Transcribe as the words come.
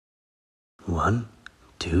1,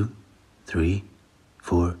 2, 3,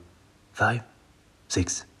 4, 5,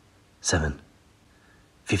 6, 7,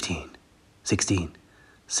 15, 16,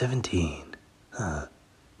 17,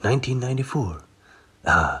 1994.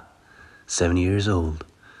 7 years old.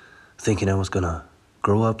 Thinking I was gonna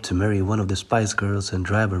grow up to marry one of the Spice Girls and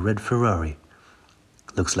drive a red Ferrari.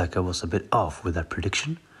 Looks like I was a bit off with that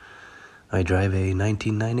prediction. I drive a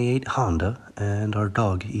 1998 Honda and our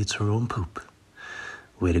dog eats her own poop.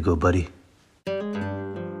 Way to go, buddy.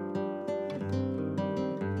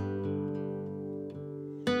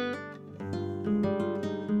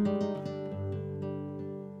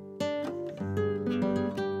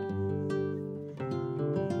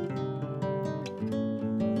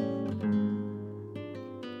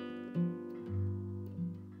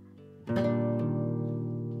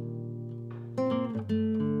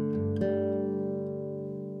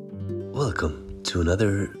 Welcome to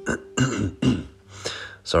another...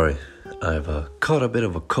 Sorry, I've caught a bit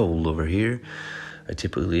of a cold over here. I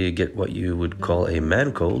typically get what you would call a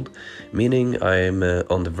man cold, meaning I'm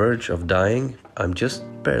on the verge of dying. I'm just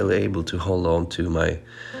barely able to hold on to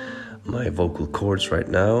my vocal cords right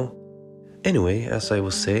now. Anyway, as I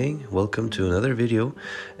was saying, welcome to another video,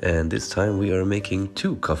 and this time we are making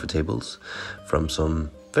 2 coffee tables from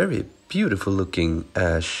some very beautiful looking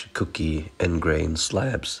ash cookie end grain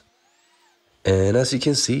slabs. And as you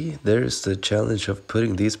can see, there's the challenge of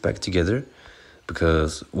putting these back together,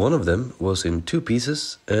 because one of them was in 2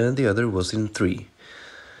 pieces and the other was in 3.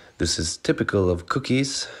 This is typical of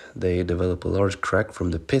cookies. They develop a large crack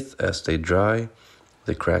from the pith as they dry.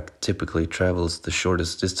 The crack typically travels the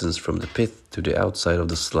shortest distance from the pith to the outside of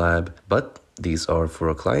the slab, but these are for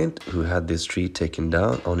a client who had this tree taken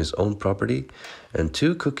down on his own property, and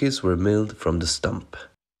 2 cookies were milled from the stump.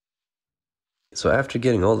 So after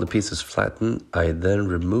getting all the pieces flattened, I then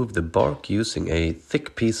remove the bark using a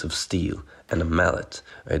thick piece of steel and a mallet.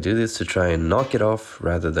 I do this to try and knock it off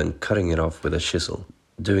rather than cutting it off with a chisel.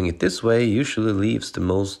 Doing it this way usually leaves the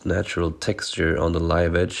most natural texture on the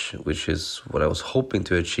live edge, which is what I was hoping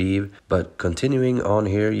to achieve, but continuing on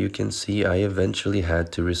here you can see I eventually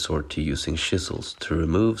had to resort to using chisels to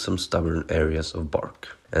remove some stubborn areas of bark.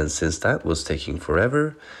 And since that was taking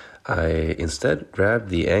forever, I instead grabbed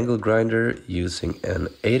the angle grinder using an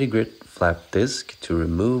 80 grit flap disc to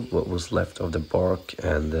remove what was left of the bark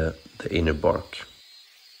and the inner bark.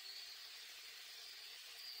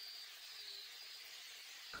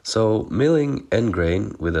 So milling end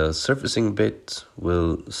grain with a surfacing bit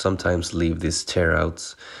will sometimes leave these tear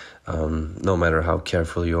outs, no matter how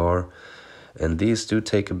careful you are, and these do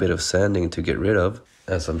take a bit of sanding to get rid of.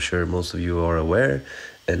 As I'm sure most of you are aware,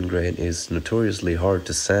 end grain is notoriously hard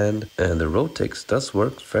to sand, and the Rotex does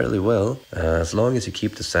work fairly well, as long as you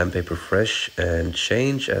keep the sandpaper fresh and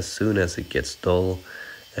change as soon as it gets dull.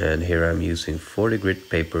 And here I'm using 40 grit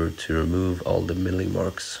paper to remove all the milling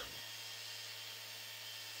marks.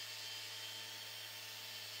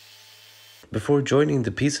 Before joining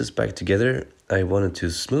the pieces back together, I wanted to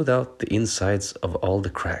smooth out the insides of all the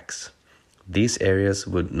cracks. These areas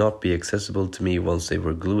would not be accessible to me once they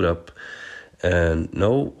were glued up. And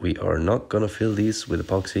no, we are not gonna fill these with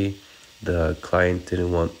epoxy. The client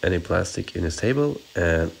didn't want any plastic in his table,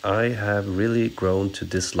 and I have really grown to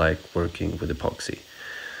dislike working with epoxy.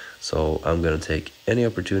 So I'm gonna take any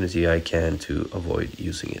opportunity I can to avoid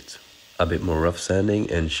using it. A bit more rough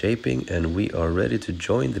sanding and shaping, and we are ready to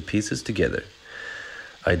join the pieces together.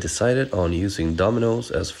 I decided on using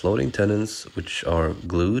dominoes as floating tenons, which are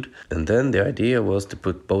glued, and then the idea was to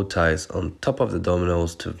put bow ties on top of the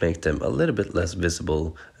dominoes to make them a little bit less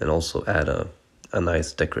visible and also add a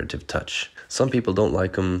nice decorative touch. Some people don't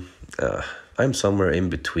like them. I'm somewhere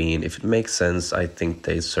in between. If it makes sense, I think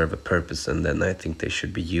they serve a purpose, and then I think they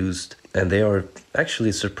should be used. And they are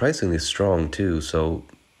actually surprisingly strong too, so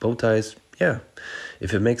bow ties, yeah,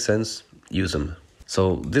 if it makes sense, use them.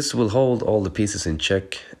 So this will hold all the pieces in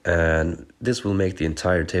check, and this will make the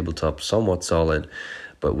entire tabletop somewhat solid,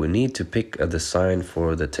 but we need to pick a design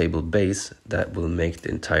for the table base that will make the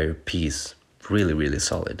entire piece really, really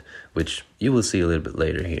solid, which you will see a little bit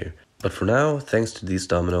later here. But for now, thanks to these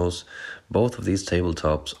dominoes, both of these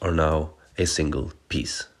tabletops are now a single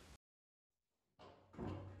piece.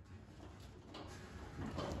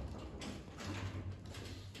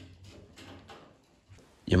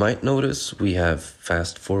 You might notice we have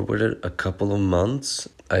fast forwarded a couple of months.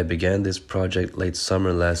 I began this project late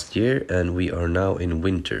summer last year, and we are now in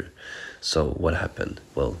winter. So what happened?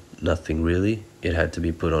 Well, nothing really. It had to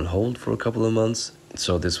be put on hold for a couple of months.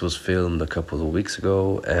 So this was filmed a couple of weeks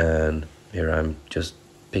ago, and here I'm just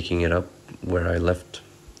picking it up where I left.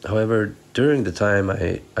 However, During the time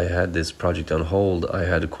I had this project on hold, I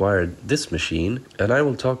had acquired this machine, and I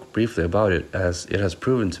will talk briefly about it as it has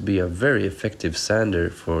proven to be a very effective sander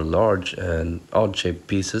for large and odd-shaped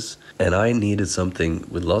pieces. And I needed something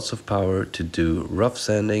with lots of power to do rough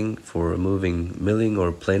sanding for removing milling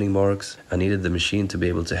or planing marks. I needed the machine to be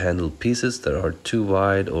able to handle pieces that are too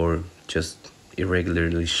wide or just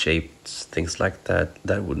irregularly shaped, things like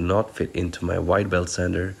that would not fit into my wide belt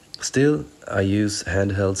sander. Still, I use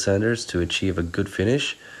handheld sanders to achieve a good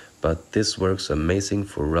finish, but this works amazing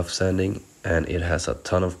for rough sanding and it has a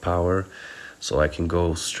ton of power, so I can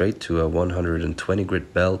go straight to a 120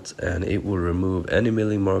 grit belt and it will remove any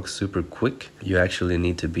milling marks super quick. You actually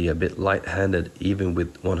need to be a bit light-handed even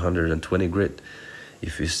with 120 grit.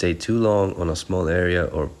 If you stay too long on a small area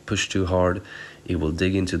or push too hard, it will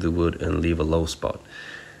dig into the wood and leave a low spot.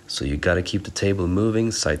 So you gotta keep the table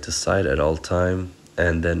moving side to side at all time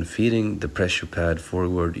and then feeding the pressure pad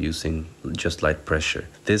forward using just light pressure.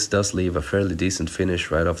 This does leave a fairly decent finish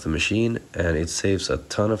right off the machine, and it saves a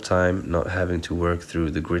ton of time not having to work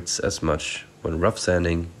through the grits as much when rough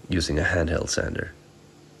sanding using a handheld sander.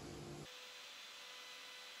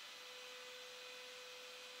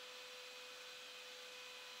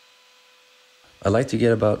 I like to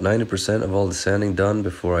get about 90% of all the sanding done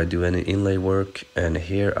before I do any inlay work, and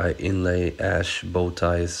here I inlay ash bow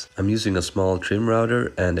ties. I'm using a small trim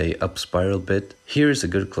router and a up spiral bit. Here is a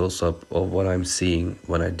good close-up of what I'm seeing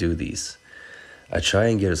when I do these. I try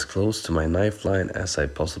and get as close to my knife line as I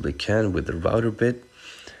possibly can with the router bit.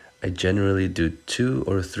 I generally do 2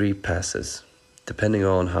 or 3 passes, depending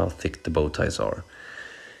on how thick the bow ties are.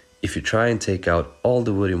 If you try and take out all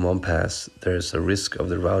the wood in one pass, there is a risk of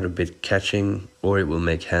the router bit catching, or it will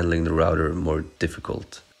make handling the router more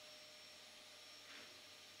difficult.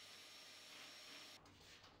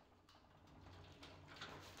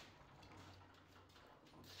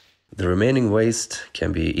 The remaining waste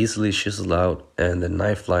can be easily chiseled out, and the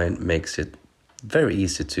knife line makes it very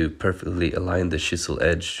easy to perfectly align the chisel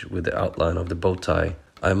edge with the outline of the bow tie.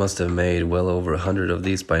 I must have made well over 100 of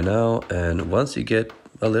these by now, and once you get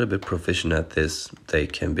a little bit proficient at this, they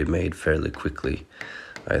can be made fairly quickly.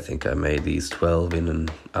 I think I made these 12 in an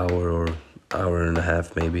hour or hour and a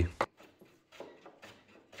half maybe.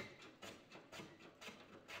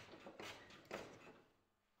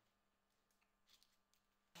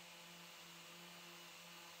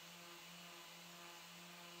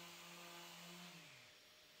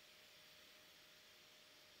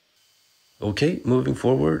 Okay, moving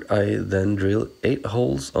forward, I then drill 8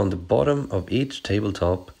 holes on the bottom of each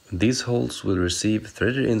tabletop. These holes will receive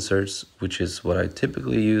threaded inserts, which is what I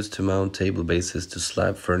typically use to mount table bases to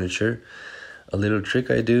slab furniture. A little trick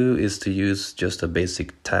I do is to use just a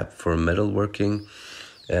basic tap for metalworking,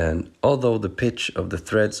 and although the pitch of the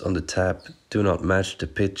threads on the tap do not match the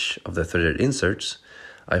pitch of the threaded inserts,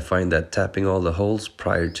 I find that tapping all the holes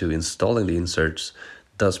prior to installing the inserts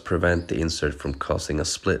does prevent the insert from causing a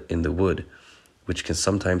split in the wood, which can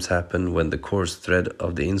sometimes happen when the coarse thread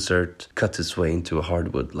of the insert cuts its way into a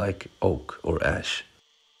hardwood like oak or ash.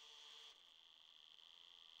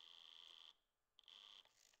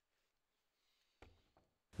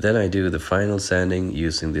 Then I do the final sanding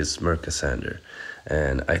using this Mirka sander.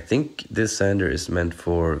 And I think this sander is meant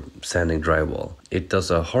for sanding drywall. It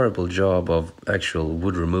does a horrible job of actual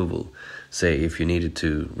wood removal. Say if you needed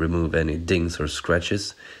to remove any dings or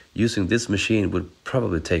scratches, using this machine would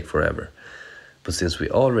probably take forever. But since we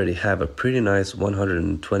already have a pretty nice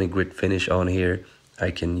 120 grit finish on here, I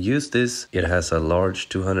can use this. It has a large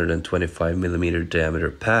 225mm diameter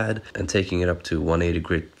pad, and taking it up to 180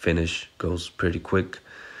 grit finish goes pretty quick.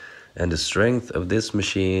 And the strength of this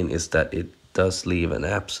machine is that it does leave an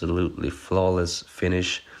absolutely flawless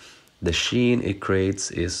finish. The sheen it creates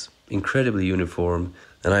is incredibly uniform,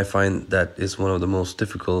 and I find that is one of the most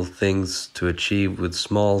difficult things to achieve with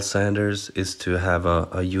small sanders is to have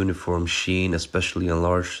a uniform sheen, especially on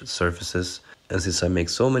large surfaces. And since I make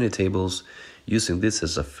so many tables, using this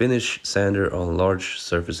as a finish sander on large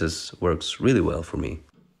surfaces works really well for me.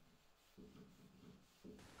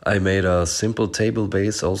 I made a simple table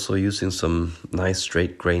base also using some nice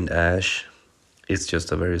straight grained ash. It's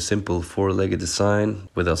just a very simple 4-legged design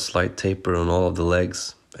with a slight taper on all of the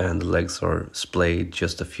legs, and the legs are splayed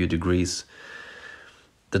just a few degrees.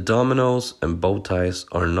 The dominoes and bow ties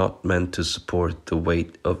are not meant to support the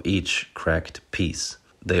weight of each cracked piece.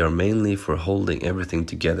 They are mainly for holding everything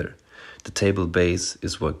together. The table base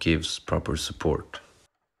is what gives proper support.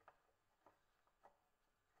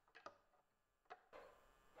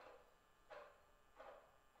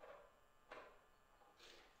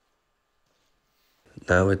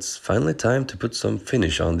 Now it's finally time to put some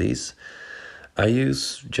finish on these. I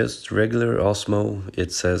use just regular Osmo.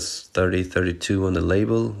 It says 3032 on the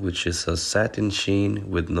label, which is a satin sheen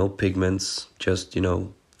with no pigments, just,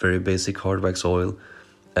 very basic hard wax oil.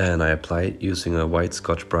 And I apply it using a white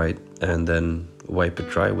Scotch Brite and then wipe it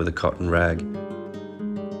dry with a cotton rag.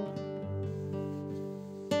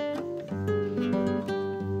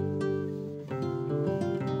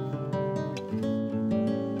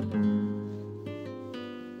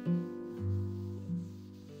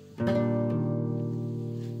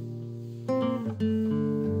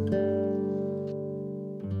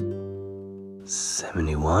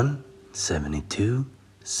 "71, 72,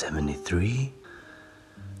 73,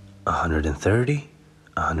 130,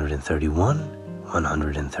 131,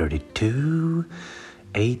 132,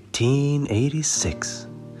 1886.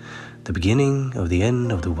 The beginning of the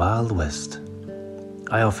end of the Wild West.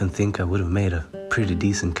 I often think I would have made a pretty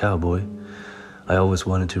decent cowboy. I always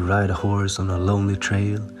wanted to ride a horse on a lonely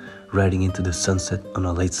trail, riding into the sunset on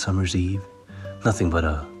a late summer's eve. Nothing but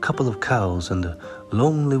a couple of cows and the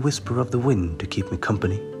lonely whisper of the wind to keep me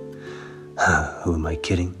company. Who am I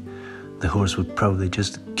kidding? The horse would probably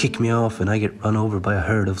just kick me off and I get run over by a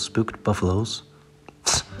herd of spooked buffaloes.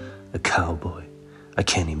 A cowboy. I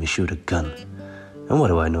can't even shoot a gun. And what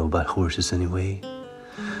do I know about horses anyway?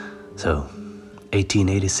 So,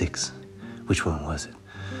 1886. Which one was it?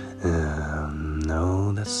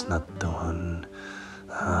 No, that's not the one.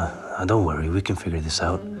 Don't worry, we can figure this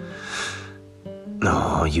out.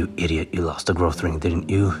 No, you idiot, you lost the growth ring, didn't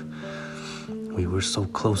you? We were so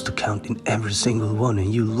close to counting every single one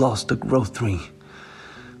and you lost the growth ring.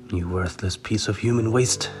 You worthless piece of human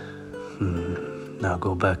waste. Now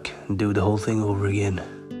go back and do the whole thing over again.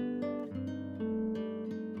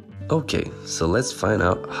 Okay, so let's find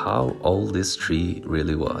out how old this tree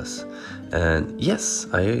really was. And yes,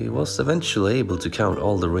 I was eventually able to count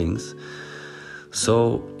all the rings.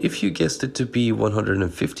 So if you guessed it to be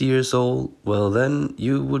 150 years old, well then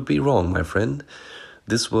you would be wrong, my friend.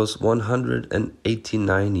 This was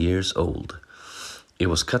 189 years old. It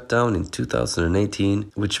was cut down in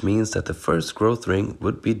 2018, which means that the first growth ring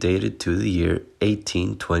would be dated to the year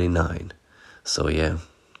 1829. So yeah,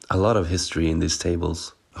 a lot of history in these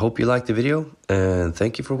tables. Hope you liked the video, and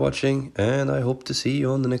thank you for watching, and I hope to see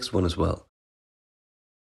you on the next one as well.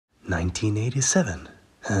 1987.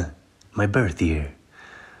 My birth year.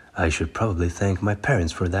 I should probably thank my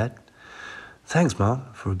parents for that. Thanks,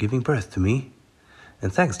 Mom, for giving birth to me.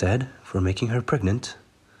 And thanks, Dad, for making her pregnant.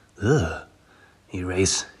 Ugh.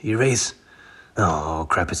 Erase. Oh,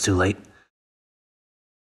 crap, it's too late.